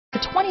The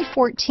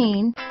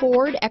 2014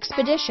 Ford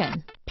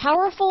Expedition.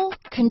 Powerful,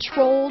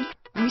 controlled,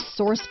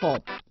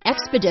 resourceful.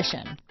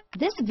 Expedition.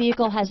 This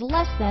vehicle has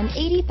less than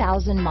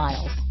 80,000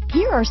 miles.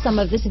 Here are some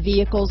of this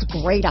vehicle's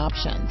great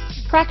options: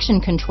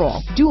 traction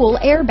control, dual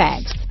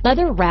airbags,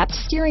 leather-wrapped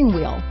steering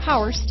wheel,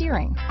 power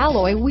steering,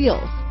 alloy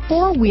wheels,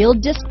 four-wheel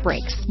disc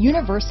brakes,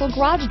 universal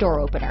garage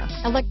door opener,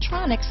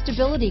 electronic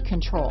stability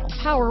control,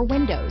 power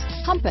windows,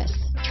 compass,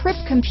 trip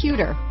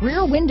computer,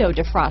 rear window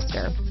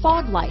defroster,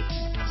 fog lights,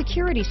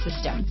 security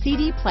system,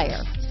 CD player,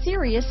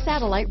 Sirius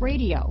Satellite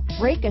Radio,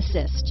 brake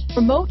assist,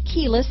 remote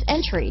keyless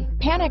entry,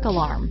 panic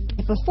alarm.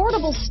 If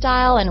affordable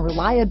style and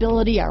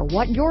reliability are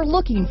what you're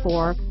looking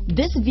for,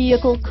 this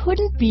vehicle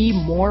couldn't be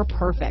more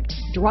perfect.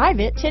 Drive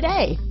it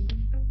today.